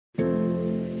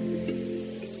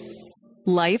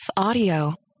Life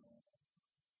Audio.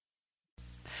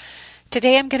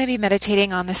 Today I'm going to be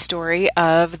meditating on the story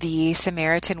of the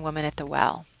Samaritan woman at the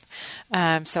well.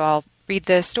 So I'll read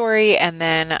the story and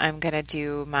then I'm going to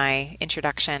do my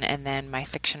introduction and then my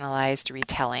fictionalized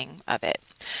retelling of it.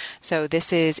 So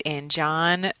this is in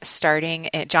John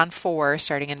 4,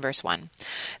 starting in verse 1.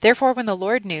 Therefore, when the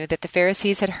Lord knew that the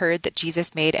Pharisees had heard that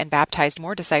Jesus made and baptized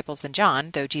more disciples than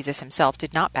John, though Jesus himself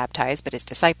did not baptize but his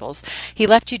disciples, he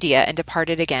left Judea and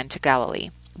departed again to Galilee.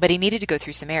 But he needed to go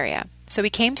through Samaria. So he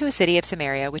came to a city of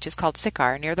Samaria, which is called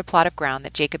Sychar, near the plot of ground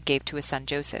that Jacob gave to his son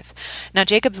Joseph. Now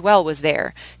Jacob's well was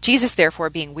there. Jesus,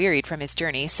 therefore, being wearied from his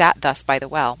journey, sat thus by the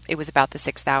well. It was about the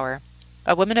 6th hour.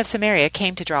 A woman of Samaria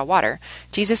came to draw water.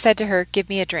 Jesus said to her, "Give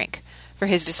me a drink," for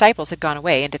his disciples had gone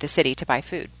away into the city to buy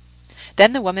food.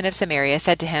 Then the woman of Samaria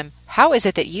said to him, "How is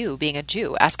it that you, being a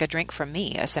Jew, ask a drink from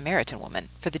me, a Samaritan woman?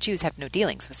 For the Jews have no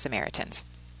dealings with Samaritans."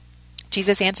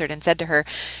 Jesus answered and said to her,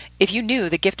 "If you knew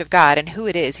the gift of God and who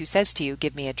it is who says to you,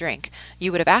 'Give me a drink,'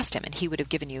 you would have asked him, and he would have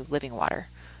given you living water."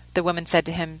 The woman said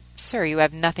to him, "Sir, you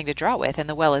have nothing to draw with, and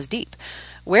the well is deep.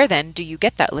 Where then do you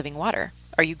get that living water?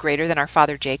 Are you greater than our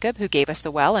father Jacob, who gave us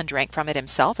the well and drank from it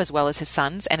himself, as well as his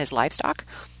sons and his livestock?"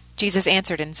 Jesus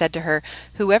answered and said to her,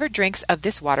 "Whoever drinks of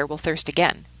this water will thirst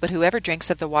again, but whoever drinks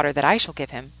of the water that I shall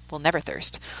give him will never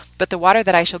thirst. But the water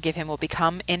that I shall give him will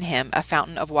become in him a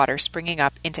fountain of water springing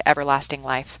up into everlasting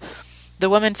life." The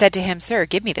woman said to him, "Sir,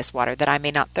 give me this water, that I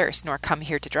may not thirst, nor come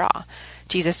here to draw."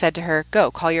 Jesus said to her,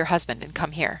 "Go, call your husband, and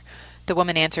come here." The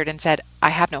woman answered and said, "I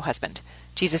have no husband."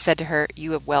 Jesus said to her,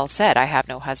 "You have well said, 'I have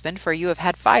no husband,' for you have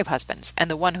had 5 husbands,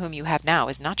 and the one whom you have now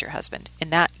is not your husband. In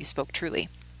that you spoke truly."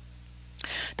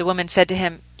 The woman said to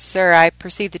him, "Sir, I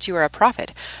perceive that you are a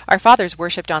prophet. Our fathers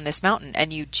worshipped on this mountain,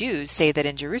 and you Jews say that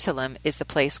in Jerusalem is the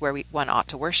place where one ought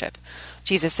to worship."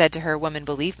 Jesus said to her, "Woman,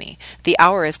 believe me, the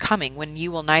hour is coming when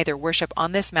you will neither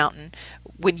on this mountain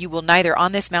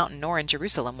nor in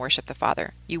Jerusalem worship the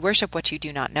Father. You worship what you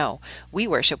do not know. We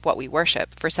worship what we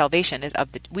worship, for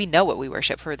we know what we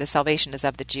worship, for the salvation is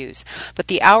of the Jews. But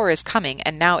the hour is coming,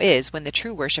 and now is, when the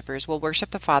true worshippers will worship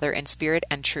the Father in spirit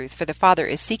and truth, for the Father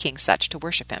is seeking such to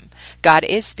worship him. God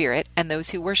is spirit, and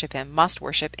those who worship him must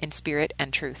worship in spirit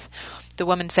and truth." The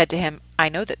woman said to him, "I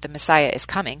know that the Messiah is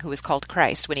coming, who is called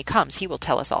Christ. When he comes, he will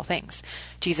tell us all things."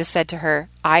 Jesus said to her,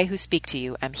 "I who speak to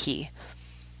you am he."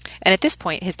 And at this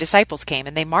point his disciples came,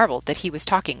 and they marveled that he was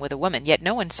talking with a woman, yet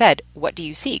no one said, "What do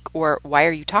you seek?" or "Why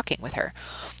are you talking with her?"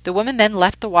 The woman then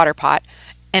left the water pot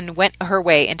and went her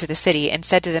way into the city, and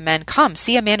said to the men, "Come,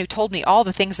 see a man who told me all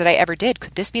the things that I ever did.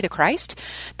 Could this be the Christ?"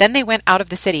 Then they went out of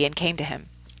the city and came to him.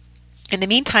 In the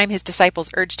meantime his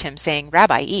disciples urged him, saying,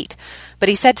 "Rabbi, eat." But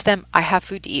he said to them, "I have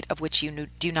food to eat of which you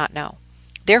do not know."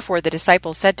 Therefore the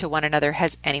disciples said to one another,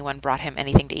 "Has anyone brought him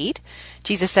anything to eat?"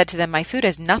 Jesus said to them, "My food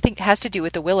has to do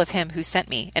with the will of him who sent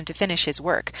me, and to finish his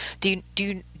work. Do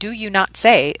you not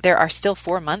say, 'There are still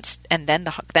 4 months, and then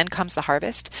comes the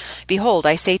harvest'? Behold,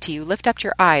 I say to you, lift up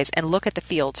your eyes and look at the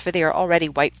fields, for they are already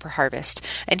white for harvest.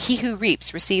 And he who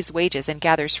reaps receives wages and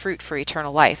gathers fruit for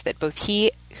eternal life, that both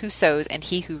he who sows and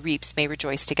he who reaps may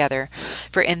rejoice together.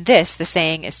 For in this the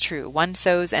saying is true, one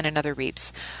sows and another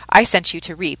reaps. I sent you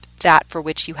to reap that for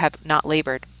which you have not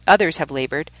labored. Others have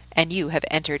labored, and you have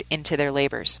entered into their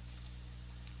labors."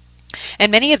 And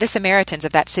many of the Samaritans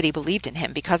of that city believed in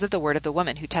him because of the word of the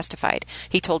woman who testified,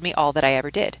 "He told me all that I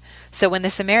ever did." So when the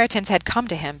Samaritans had come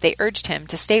to him, they urged him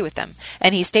to stay with them,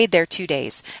 and he stayed there 2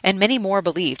 days, and many more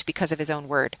believed because of his own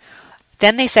word.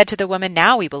 Then they said to the woman,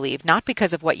 "Now we believe, not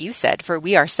because of what you said, for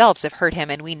we ourselves have heard him,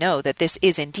 and we know that this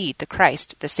is indeed the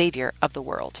Christ, the Savior of the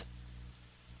world."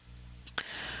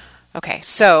 Okay,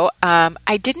 so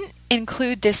I didn't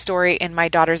include this story in my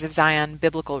Daughters of Zion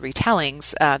biblical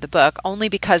retellings, the book, only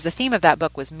because the theme of that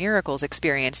book was miracles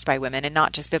experienced by women and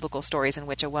not just biblical stories in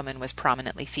which a woman was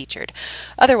prominently featured.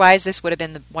 Otherwise, this would have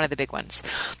been one of the big ones.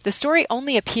 The story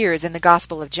only appears in the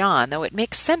Gospel of John, though it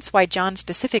makes sense why John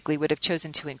specifically would have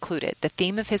chosen to include it. The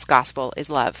theme of his gospel is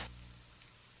love.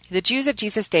 The Jews of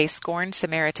Jesus' day scorned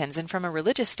Samaritans, and from a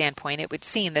religious standpoint, it would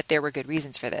seem that there were good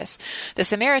reasons for this. The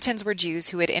Samaritans were Jews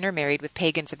who had intermarried with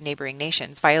pagans of neighboring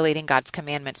nations, violating God's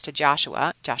commandments to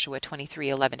Joshua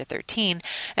 23:11-13,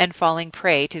 and falling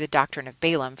prey to the doctrine of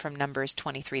Balaam from Numbers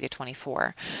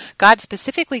 23-24. God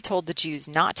specifically told the Jews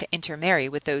not to intermarry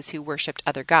with those who worshipped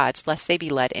other gods, lest they be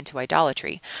led into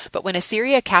idolatry. But when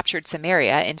Assyria captured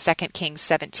Samaria in 2 Kings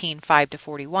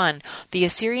 17:5-41, the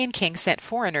Assyrian king sent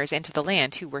foreigners into the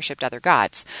land who worshipped worshipped other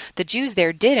gods. The Jews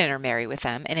there did intermarry with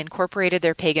them and incorporated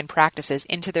their pagan practices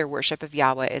into their worship of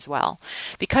Yahweh as well.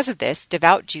 Because of this,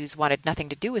 devout Jews wanted nothing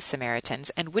to do with Samaritans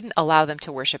and wouldn't allow them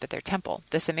to worship at their temple.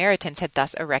 The Samaritans had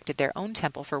thus erected their own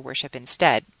temple for worship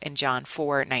instead, in John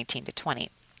 4:19-20.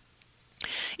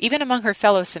 Even among her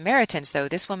fellow Samaritans, though,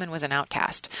 this woman was an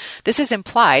outcast. This is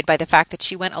implied by the fact that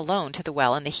she went alone to the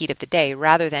well in the heat of the day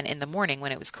rather than in the morning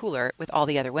when it was cooler with all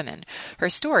the other women. Her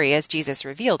story, as Jesus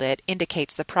revealed it,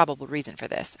 indicates the probable reason for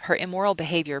this. Her immoral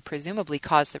behavior presumably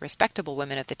caused the respectable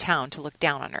women of the town to look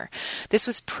down on her. This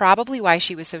was probably why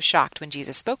she was so shocked when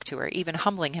Jesus spoke to her, even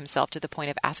humbling himself to the point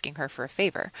of asking her for a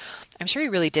favor. I'm sure he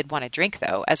really did want a drink,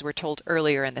 though, as we're told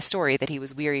earlier in the story that he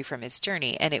was weary from his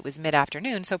journey, and it was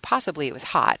mid-afternoon, so possibly it was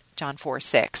hot, John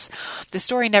 4:6. The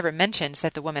story never mentions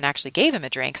that the woman actually gave him a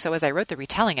drink, so as I wrote the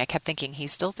retelling, I kept thinking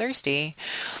he's still thirsty.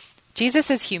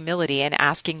 Jesus' humility in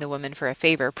asking the woman for a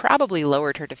favor probably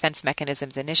lowered her defense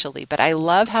mechanisms initially, but I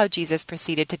love how Jesus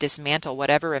proceeded to dismantle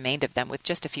whatever remained of them with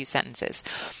just a few sentences.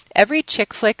 Every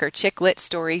chick flick or chick lit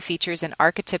story features an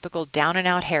archetypical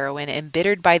down-and-out heroine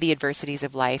embittered by the adversities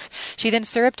of life. She then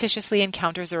surreptitiously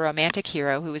encounters a romantic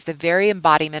hero who is the very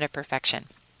embodiment of perfection.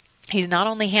 He's not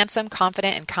only handsome,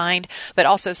 confident, and kind, but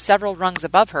also several rungs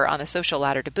above her on the social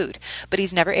ladder to boot. But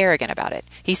he's never arrogant about it.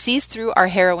 He sees through our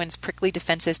heroine's prickly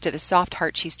defenses to the soft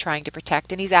heart she's trying to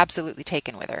protect, and he's absolutely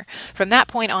taken with her. From that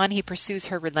point on, he pursues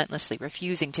her relentlessly,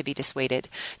 refusing to be dissuaded.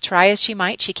 Try as she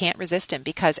might, she can't resist him,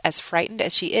 because as frightened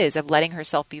as she is of letting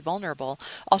herself be vulnerable,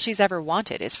 all she's ever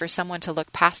wanted is for someone to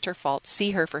look past her faults,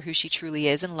 see her for who she truly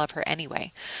is, and love her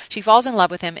anyway. She falls in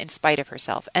love with him in spite of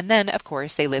herself, and then, of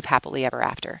course, they live happily ever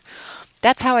after.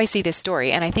 That's how I see this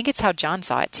story, and I think it's how John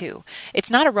saw it too.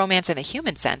 It's not a romance in the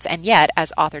human sense, and yet,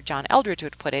 as author John Eldredge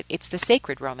would put it, it's the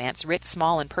sacred romance, writ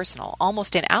small and personal,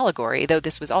 almost in allegory, though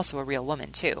this was also a real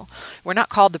woman too. We're not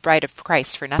called the bride of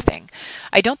Christ for nothing.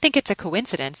 I don't think it's a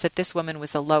coincidence that this woman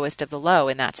was the lowest of the low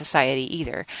in that society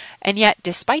either. And yet,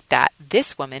 despite that,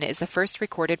 this woman is the first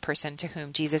recorded person to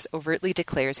whom Jesus overtly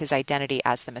declares his identity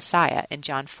as the Messiah in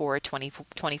John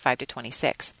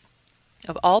 4:25-26.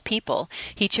 Of all people,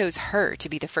 he chose her to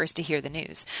be the first to hear the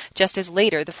news, just as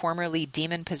later the formerly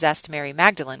demon-possessed Mary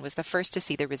Magdalene was the first to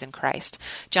see the risen Christ.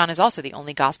 John is also the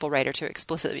only gospel writer to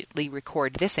explicitly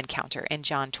record this encounter in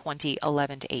John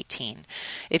 20:11-18.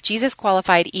 If Jesus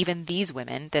qualified even these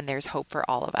women, then there's hope for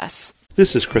all of us.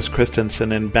 This is Chris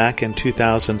Christensen, and back in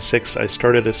 2006 I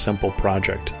started a simple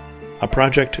project. A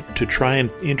project to try and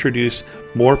introduce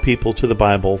more people to the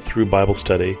Bible through Bible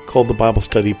study called the Bible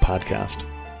Study Podcast.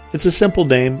 It's a simple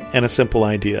name and a simple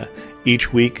idea.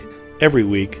 Each week, every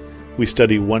week, we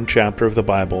study one chapter of the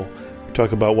Bible,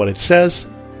 talk about what it says,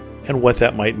 and what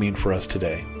that might mean for us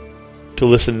today. To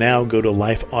listen now, go to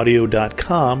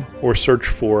lifeaudio.com or search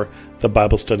for the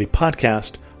Bible Study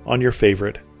Podcast on your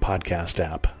favorite podcast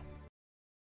app.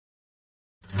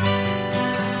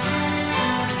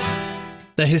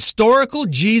 The Historical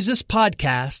Jesus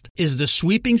Podcast is the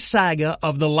sweeping saga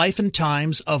of the life and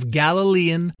times of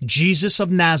Galilean Jesus of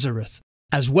Nazareth,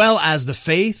 as well as the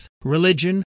faith,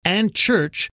 religion, and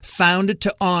church founded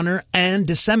to honor and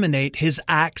disseminate his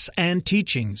acts and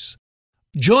teachings.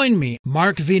 Join me,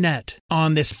 Mark Vinette,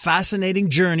 on this fascinating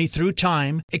journey through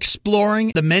time,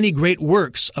 exploring the many great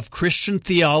works of Christian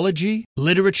theology,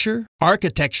 literature,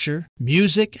 architecture,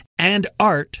 music, and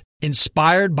art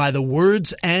inspired by the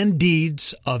words and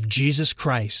deeds of Jesus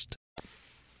Christ.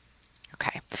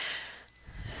 Okay,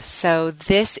 so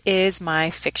this is my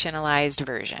fictionalized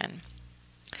version.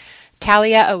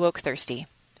 Talia awoke thirsty.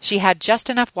 She had just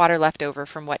enough water left over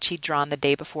from what she'd drawn the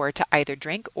day before to either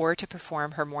drink or to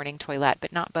perform her morning toilette,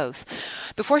 but not both.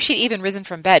 Before she'd even risen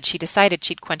from bed, she decided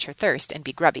she'd quench her thirst and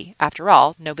be grubby. After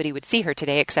all, nobody would see her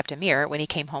today except Amir when he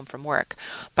came home from work.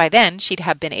 By then, she'd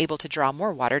have been able to draw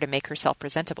more water to make herself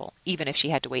presentable, even if she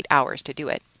had to wait hours to do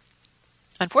it.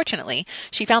 Unfortunately,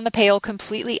 she found the pail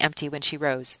completely empty when she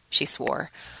rose. She swore.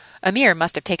 Amir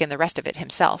must have taken the rest of it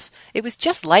himself. It was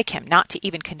just like him not to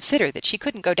even consider that she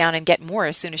couldn't go down and get more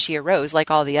as soon as she arose like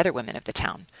all the other women of the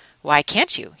town. "Why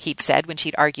can't you?" he'd said when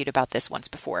she'd argued about this once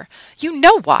before. "You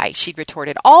know why," she'd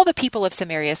retorted. "All the people of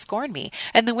Samaria scorn me,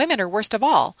 and the women are worst of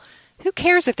all." "Who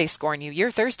cares if they scorn you?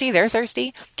 You're thirsty, they're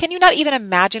thirsty. Can you not even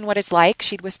imagine what it's like,"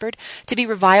 she'd whispered, "to be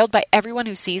reviled by everyone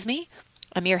who sees me?"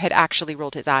 Amir had actually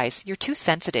rolled his eyes. "You're too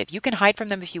sensitive. You can hide from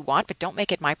them if you want, but don't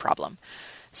make it my problem."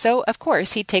 So, of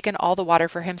course, he'd taken all the water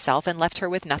for himself and left her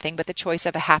with nothing but the choice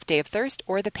of a half day of thirst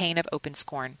or the pain of open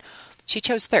scorn. She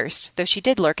chose thirst, though she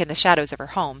did lurk in the shadows of her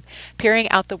home, peering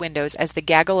out the windows as the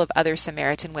gaggle of other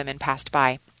Samaritan women passed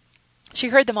by. She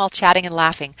heard them all chatting and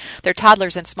laughing, their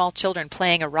toddlers and small children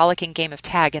playing a rollicking game of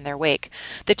tag in their wake.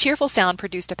 The tearful sound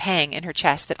produced a pang in her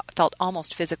chest that felt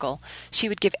almost physical. She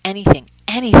would give anything,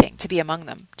 anything, to be among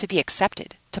them, to be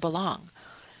accepted, to belong.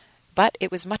 But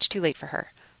it was much too late for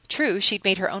her. True, she'd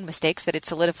made her own mistakes that had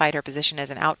solidified her position as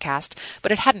an outcast,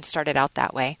 but it hadn't started out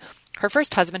that way. Her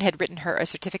first husband had written her a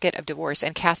certificate of divorce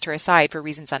and cast her aside for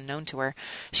reasons unknown to her.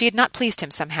 She had not pleased him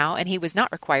somehow, and he was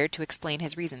not required to explain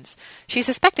his reasons. She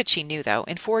suspected she knew, though.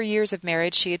 In 4 years of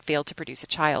marriage she had failed to produce a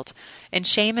child. In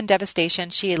shame and devastation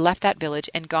she had left that village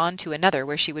and gone to another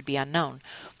where she would be unknown.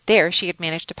 There she had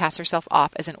managed to pass herself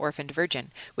off as an orphaned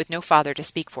virgin, with no father to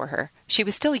speak for her. She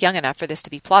was still young enough for this to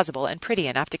be plausible and pretty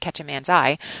enough to catch a man's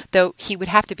eye, though he would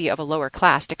have to be of a lower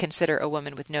class to consider a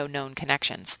woman with no known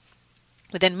connections.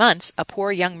 Within months, a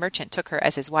poor young merchant took her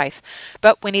as his wife,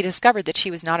 but when he discovered that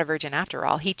she was not a virgin after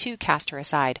all, he too cast her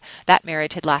aside. That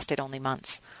marriage had lasted only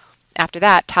months. After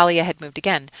that, Talia had moved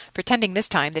again, pretending this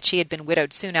time that she had been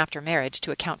widowed soon after marriage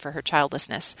to account for her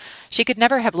childlessness. She could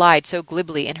never have lied so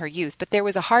glibly in her youth, but there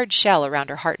was a hard shell around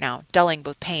her heart now, dulling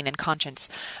both pain and conscience.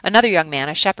 Another young man,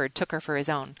 a shepherd, took her for his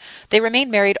own. They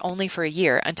remained married only for a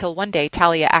year, until one day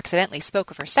Talia accidentally spoke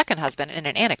of her second husband in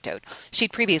an anecdote.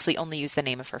 She'd previously only used the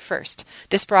name of her first.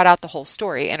 This brought out the whole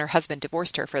story, and her husband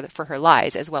divorced her for her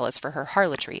lies as well as for her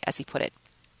harlotry, as he put it.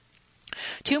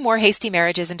 2 more hasty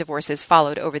marriages and divorces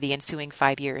followed over the ensuing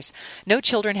 5 years. No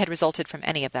children had resulted from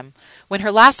any of them. When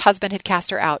her last husband had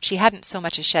cast her out, she hadn't so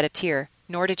much as shed a tear,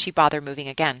 nor did she bother moving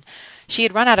again. She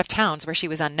had run out of towns where she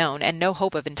was unknown, and had no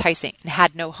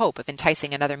hope of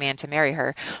enticing another man to marry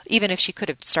her, even if she could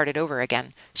have started over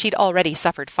again. She'd already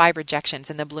suffered 5 rejections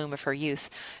in the bloom of her youth.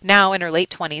 Now, in her late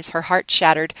 20s, her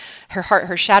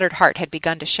shattered heart had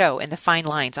begun to show in the fine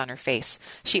lines on her face.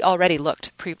 She already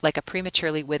looked like a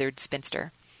prematurely withered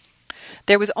spinster.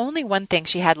 There was only one thing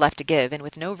she had left to give, and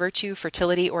with no virtue,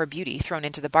 fertility, or beauty thrown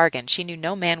into the bargain, she knew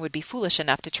no man would be foolish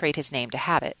enough to trade his name to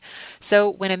have it. So,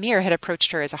 when Amir had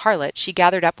approached her as a harlot, she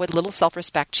gathered up what little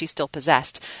self-respect she still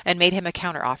possessed, and made him a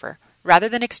counter-offer. Rather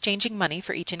than exchanging money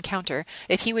for each encounter,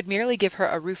 if he would merely give her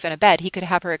a roof and a bed, he could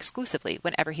have her exclusively,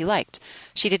 whenever he liked.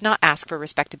 She did not ask for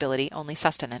respectability, only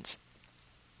sustenance.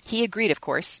 He agreed, of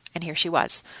course, and here she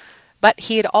was. But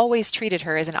he had always treated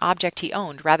her as an object he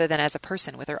owned rather than as a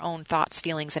person with her own thoughts,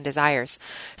 feelings, and desires.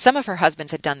 Some of her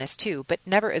husbands had done this too, but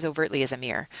never as overtly as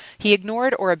Amir. He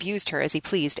ignored or abused her as he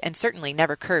pleased, and certainly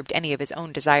never curbed any of his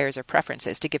own desires or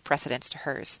preferences to give precedence to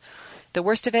hers. The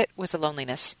worst of it was the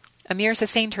loneliness. Amir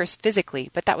sustained her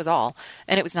physically, but that was all,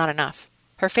 and it was not enough.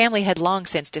 Her family had long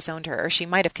since disowned her, or she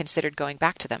might have considered going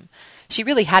back to them. She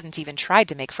really hadn't even tried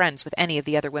to make friends with any of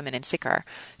the other women in Sychar.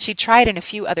 She'd tried in a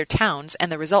few other towns,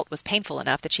 and the result was painful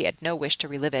enough that she had no wish to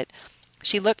relive it.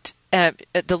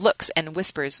 The looks and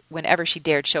whispers whenever she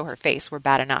dared show her face were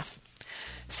bad enough.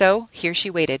 So here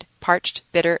she waited, parched,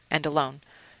 bitter, and alone,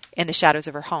 in the shadows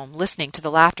of her home, listening to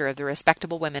the laughter of the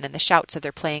respectable women and the shouts of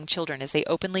their playing children as they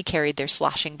openly carried their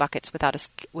sloshing buckets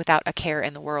without a care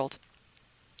in the world.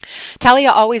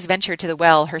 Talia always ventured to the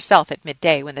well herself at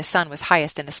midday when the sun was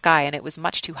highest in the sky and it was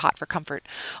much too hot for comfort.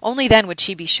 Only then would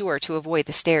she be sure to avoid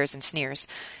the stares and sneers.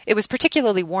 It was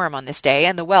particularly warm on this day,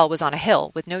 and the well was on a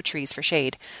hill with no trees for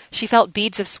shade. She felt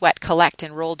beads of sweat collect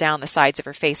and roll down the sides of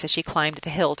her face as she climbed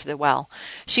the hill to the well.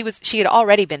 She had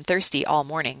already been thirsty all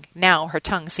morning. Now her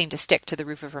tongue seemed to stick to the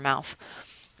roof of her mouth.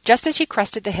 Just as she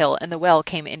crested the hill and the well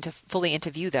came fully into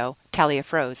view, though, Talia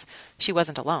froze. She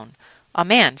wasn't alone. A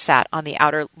man sat on the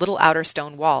little outer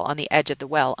stone wall on the edge of the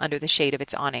well under the shade of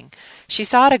its awning. She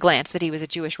saw at a glance that he was a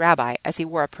Jewish rabbi, as he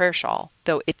wore a prayer shawl,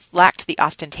 though it lacked the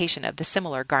ostentation of the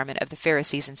similar garment of the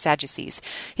Pharisees and Sadducees.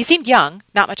 He seemed young,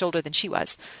 not much older than she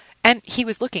was, and he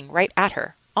was looking right at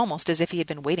her, almost as if he had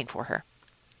been waiting for her.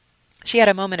 She had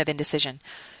a moment of indecision.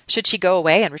 Should she go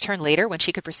away and return later when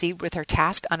she could proceed with her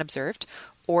task unobserved,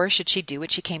 or should she do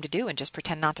what she came to do and just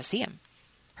pretend not to see him?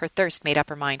 Her thirst made up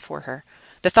her mind for her.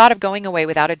 The thought of going away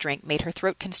without a drink made her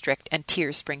throat constrict and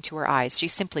tears spring to her eyes. She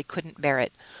simply couldn't bear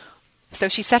it. So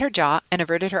she set her jaw and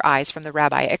averted her eyes from the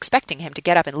rabbi, expecting him to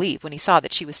get up and leave when he saw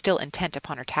that she was still intent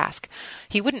upon her task.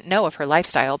 He wouldn't know of her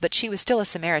lifestyle, but she was still a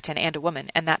Samaritan and a woman,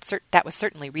 and that was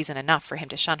certainly reason enough for him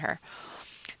to shun her.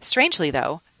 Strangely,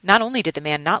 though, not only did the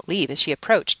man not leave as she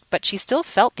approached, but she still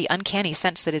felt the uncanny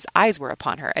sense that his eyes were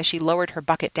upon her as she lowered her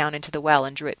bucket down into the well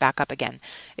and drew it back up again.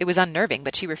 It was unnerving,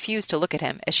 but she refused to look at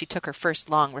him as she took her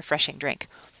first long, refreshing drink.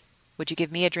 "Would you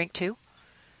give me a drink, too?"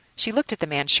 She looked at the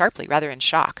man sharply, rather in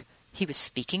shock. He was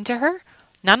speaking to her?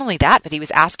 Not only that, but he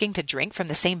was asking to drink from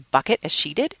the same bucket as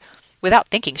she did? Without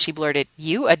thinking, she blurted,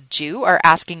 "You, a Jew, are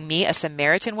asking me, a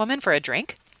Samaritan woman, for a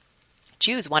drink?"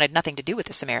 Jews wanted nothing to do with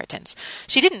the Samaritans.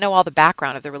 She didn't know all the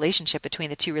background of the relationship between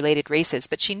the two related races,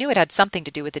 but she knew it had something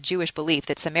to do with the Jewish belief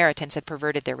that Samaritans had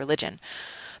perverted their religion.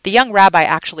 The young rabbi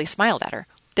actually smiled at her.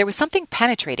 There was something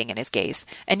penetrating in his gaze,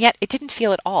 and yet it didn't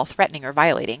feel at all threatening or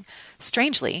violating.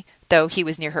 Strangely, though he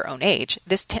was near her own age,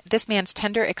 this man's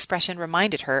tender expression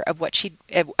reminded her of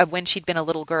when she'd been a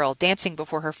little girl, dancing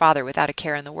before her father without a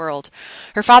care in the world.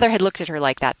 Her father had looked at her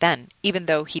like that then, even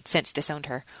though he'd since disowned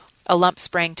her. A lump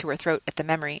sprang to her throat at the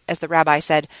memory, as the rabbi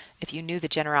said, "If you knew the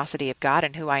generosity of God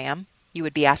and who I am, you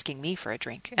would be asking me for a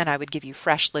drink, and I would give you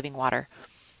fresh living water."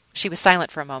 She was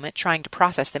silent for a moment, trying to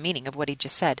process the meaning of what he'd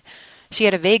just said. She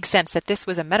had a vague sense that this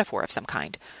was a metaphor of some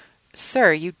kind.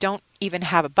 "Sir, you don't even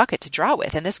have a bucket to draw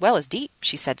with, and this well is deep,"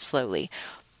 she said slowly.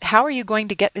 "How are you going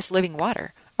to get this living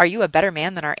water? Are you a better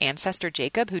man than our ancestor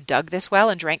Jacob, who dug this well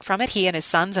and drank from it, he and his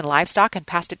sons and livestock, and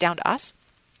passed it down to us?"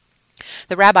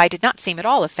 The rabbi did not seem at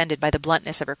all offended by the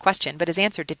bluntness of her question, but his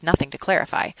answer did nothing to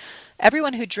clarify.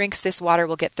 "Everyone who drinks this water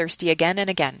will get thirsty again and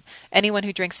again. Anyone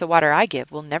who drinks the water I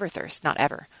give will never thirst, not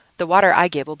ever. The water I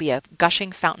give will be a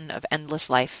gushing fountain of endless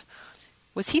life."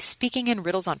 Was he speaking in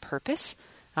riddles on purpose?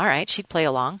 All right, she'd play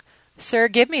along. "Sir,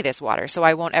 give me this water so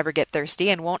I won't ever get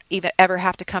thirsty and won't even ever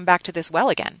have to come back to this well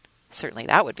again." Certainly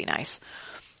that would be nice.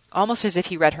 Almost as if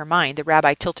he read her mind, the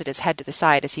rabbi tilted his head to the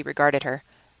side as he regarded her.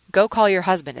 "Go call your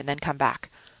husband and then come back."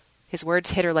 His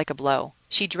words hit her like a blow.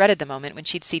 She dreaded the moment when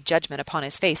she'd see judgment upon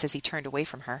his face as he turned away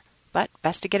from her. But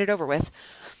best to get it over with.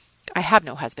 "I have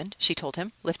no husband," she told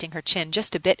him, lifting her chin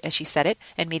just a bit as she said it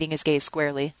and meeting his gaze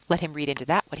squarely. Let him read into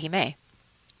that what he may.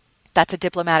 "That's a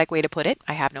diplomatic way to put it.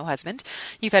 I have no husband.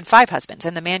 You've had 5 husbands,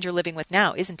 and the man you're living with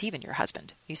now isn't even your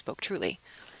husband. You spoke truly."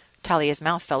 Talia's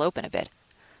mouth fell open a bit.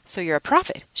 "So you're a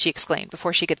prophet," she exclaimed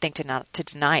before she could think to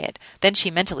deny it. Then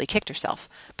she mentally kicked herself.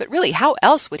 But really, how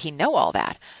else would he know all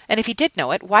that? And if he did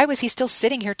know it, why was he still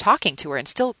sitting here talking to her and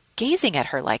still gazing at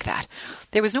her like that?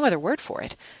 There was no other word for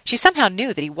it. She somehow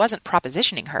knew that he wasn't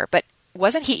propositioning her, but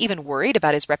wasn't he even worried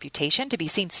about his reputation to be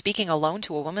seen speaking alone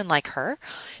to a woman like her?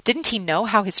 Didn't he know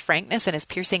how his frankness and his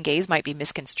piercing gaze might be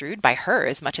misconstrued by her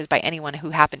as much as by anyone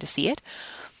who happened to see it?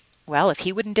 Well, if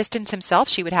he wouldn't distance himself,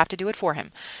 she would have to do it for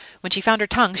him. When she found her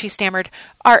tongue, she stammered,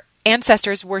 "Our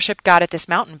ancestors worshipped God at this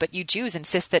mountain, but you Jews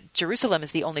insist that Jerusalem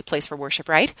is the only place for worship,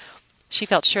 right?" She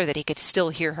felt sure that he could still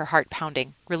hear her heart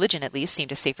pounding. Religion, at least,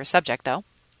 seemed a safer subject, though.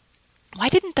 Why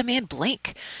didn't the man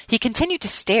blink? He continued to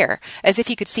stare, as if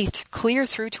he could see clear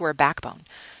through to her backbone.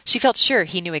 She felt sure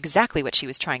he knew exactly what she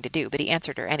was trying to do, but he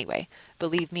answered her anyway.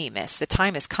 "Believe me, miss, the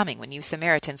time is coming when you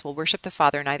Samaritans will worship the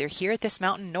Father neither here at this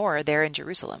mountain nor there in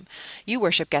Jerusalem. You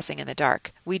worship guessing in the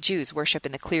dark. We Jews worship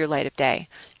in the clear light of day.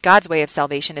 God's way of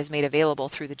salvation is made available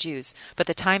through the Jews, but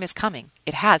the time is coming.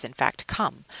 It has, in fact,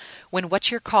 come, when what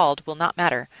you're called will not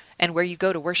matter, and where you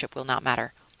go to worship will not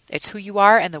matter. It's who you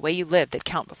are and the way you live that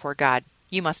count before God.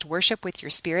 You must worship with your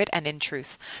spirit and in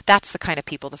truth. That's the kind of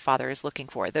people the Father is looking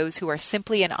for, those who are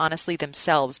simply and honestly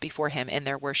themselves before Him in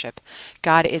their worship.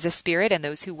 God is a spirit, and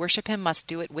those who worship Him must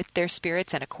do it with their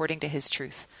spirits and according to His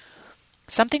truth."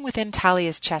 Something within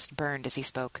Talia's chest burned as he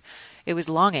spoke. It was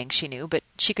longing, she knew, but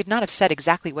she could not have said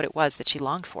exactly what it was that she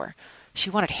longed for. She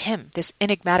wanted him, this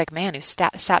enigmatic man who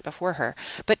sat before her,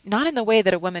 but not in the way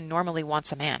that a woman normally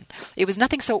wants a man. It was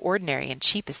nothing so ordinary and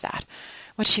cheap as that.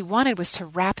 What she wanted was to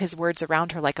wrap his words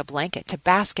around her like a blanket, to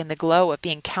bask in the glow of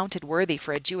being counted worthy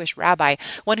for a Jewish rabbi,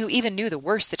 one who even knew the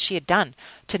worst that she had done,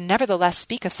 to nevertheless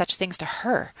speak of such things to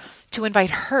her, to invite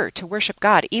her to worship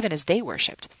God even as they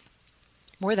worshipped.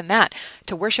 More than that,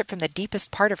 to worship from the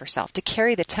deepest part of herself, to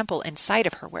carry the temple inside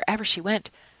of her wherever she went.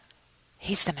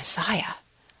 He's the Messiah.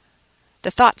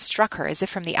 The thought struck her as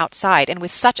if from the outside, and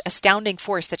with such astounding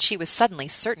force that she was suddenly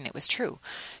certain it was true.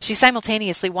 She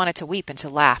simultaneously wanted to weep and to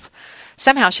laugh.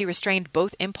 Somehow she restrained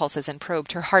both impulses and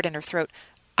probed her heart in her throat.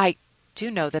 "I do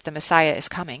know that the Messiah is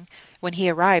coming. When he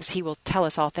arrives, he will tell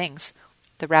us all things."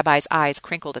 The rabbi's eyes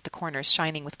crinkled at the corners,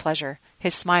 shining with pleasure.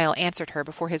 His smile answered her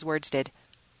before his words did.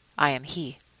 "I am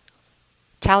he."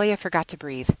 Talia forgot to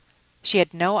breathe. She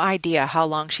had no idea how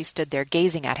long she stood there,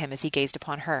 gazing at him as he gazed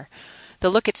upon her. The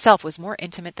look itself was more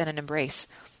intimate than an embrace.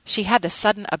 She had the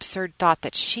sudden absurd thought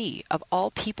that she, of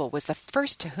all people, was the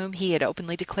first to whom he had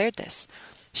openly declared this.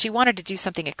 She wanted to do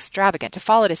something extravagant, to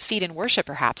fall at his feet in worship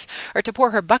perhaps, or to pour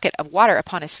her bucket of water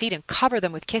upon his feet and cover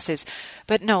them with kisses.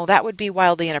 But no, that would be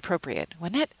wildly inappropriate,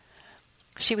 wouldn't it?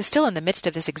 She was still in the midst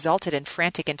of this exalted and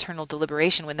frantic internal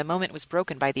deliberation when the moment was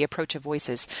broken by the approach of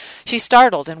voices. She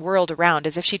startled and whirled around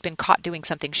as if she'd been caught doing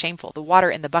something shameful, the water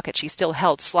in the bucket she still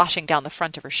held sloshing down the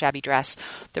front of her shabby dress.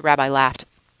 The rabbi laughed.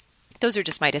 "Those are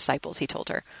just my disciples," he told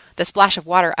her. The splash of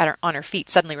water on her feet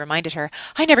suddenly reminded her.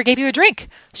 "I never gave you a drink!"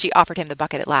 She offered him the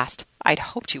bucket at last. "I'd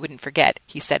hoped you wouldn't forget,"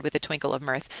 he said with a twinkle of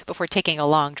mirth, before taking a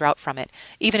long draught from it.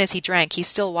 Even as he drank, he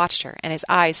still watched her, and his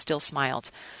eyes still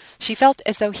smiled. She felt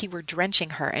as though he were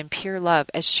drenching her in pure love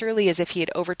as surely as if he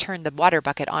had overturned the water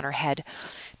bucket on her head.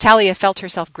 Talia felt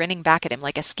herself grinning back at him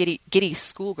like a giddy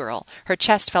schoolgirl. Her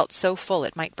chest felt so full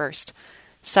it might burst.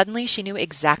 Suddenly she knew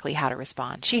exactly how to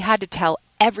respond. She had to tell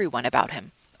everyone about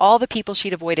him. All the people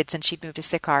she'd avoided since she'd moved to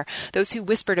Sychar, those who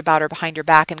whispered about her behind her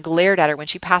back and glared at her when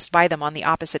she passed by them on the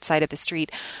opposite side of the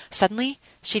street. Suddenly,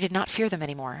 she did not fear them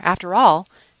anymore. After all,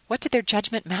 what did their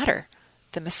judgment matter?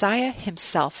 The Messiah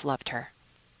himself loved her.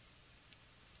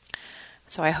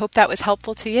 So I hope that was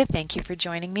helpful to you. Thank you for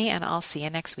joining me, and I'll see you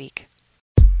next week.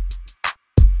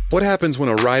 What happens when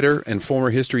a writer and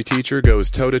former history teacher goes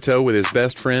toe-to-toe with his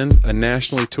best friend, a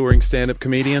nationally touring stand-up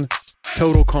comedian?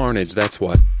 Total carnage, that's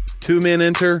what. 2 men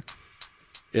enter,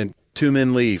 and 2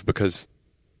 men leave, because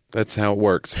that's how it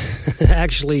works.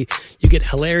 Actually, you get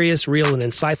hilarious, real, and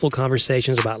insightful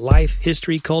conversations about life,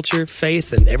 history, culture,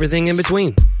 faith, and everything in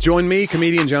between. Join me,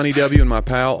 comedian Johnny W., and my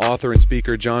pal, author and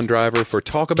speaker John Driver for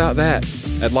Talk About That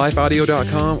at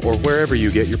lifeaudio.com or wherever you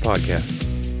get your podcasts.